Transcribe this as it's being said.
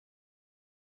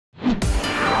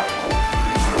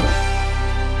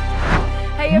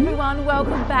everyone,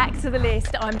 welcome back to the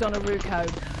list. I'm Donna Rucco.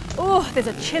 Oh, there's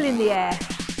a chill in the air.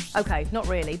 Okay, not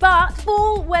really, but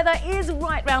fall weather is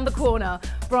right round the corner.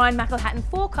 Brian McElhatton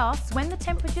forecasts when the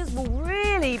temperatures will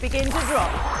really begin to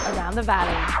drop around the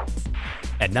valley.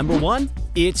 At number 1,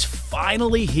 it's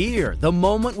finally here. The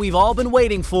moment we've all been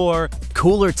waiting for.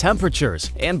 Cooler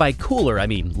temperatures. And by cooler, I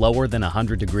mean lower than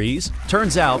 100 degrees.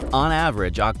 Turns out, on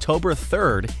average, October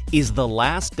 3rd is the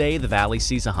last day the valley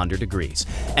sees 100 degrees.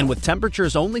 And with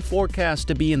temperatures only forecast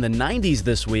to be in the 90s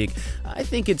this week, I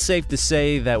think it's safe to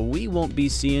say that we won't be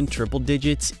seeing triple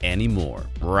digits anymore,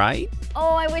 right?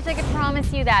 Oh, I wish I could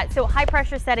promise you that. So high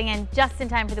pressure setting in just in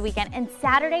time for the weekend. And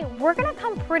Saturday, we're going to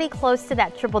come pretty close to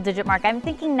that triple digit mark. I'm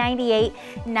thinking 98,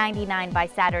 99 by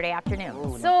Saturday afternoon.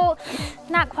 Ooh. So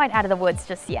not quite out of the woods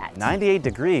just yet. 98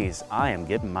 degrees. I am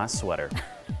getting my sweater.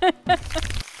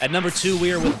 At number 2,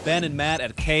 we are with Ben and Matt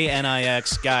at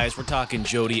KNIX. Guys, we're talking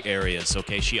Jody Arias,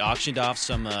 okay? She auctioned off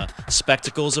some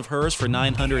spectacles of hers for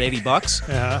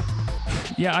 $980.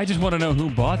 Yeah, I just want to know who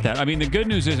bought that. I mean, the good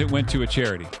news is it went to a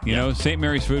charity. You know, St.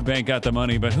 Mary's Food Bank got the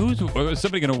money, but was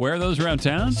somebody going to wear those around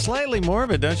town? Slightly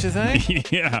morbid, don't you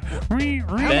think? Yeah. How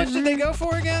much did they go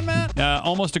for again, Matt?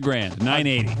 Almost $1,000,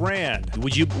 $980.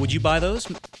 $1,000. Would you buy those,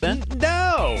 Ben?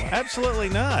 No, absolutely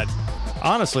not.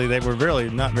 Honestly, they were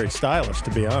really not very stylish, to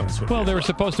be honest with you. Well, they were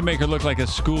supposed to make her look like a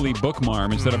schooly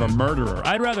bookmarm instead of a murderer.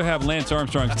 I'd rather have Lance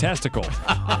Armstrong's testicle.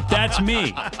 That's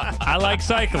me. I like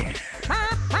cycling.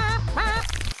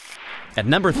 At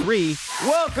number 3,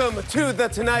 welcome to The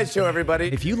Tonight Show, everybody.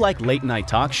 if you like late-night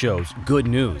talk shows, good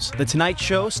news. The Tonight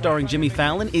Show, starring Jimmy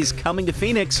Fallon, is coming to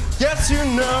Phoenix. Yes, you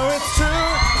know it's true.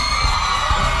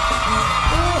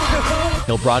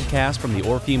 He'll broadcast from the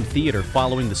Orpheum Theater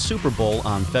following the Super Bowl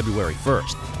on February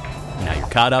 1st. Now you're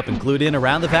caught up and glued in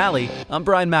around the valley. I'm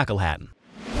Brian McElhatton.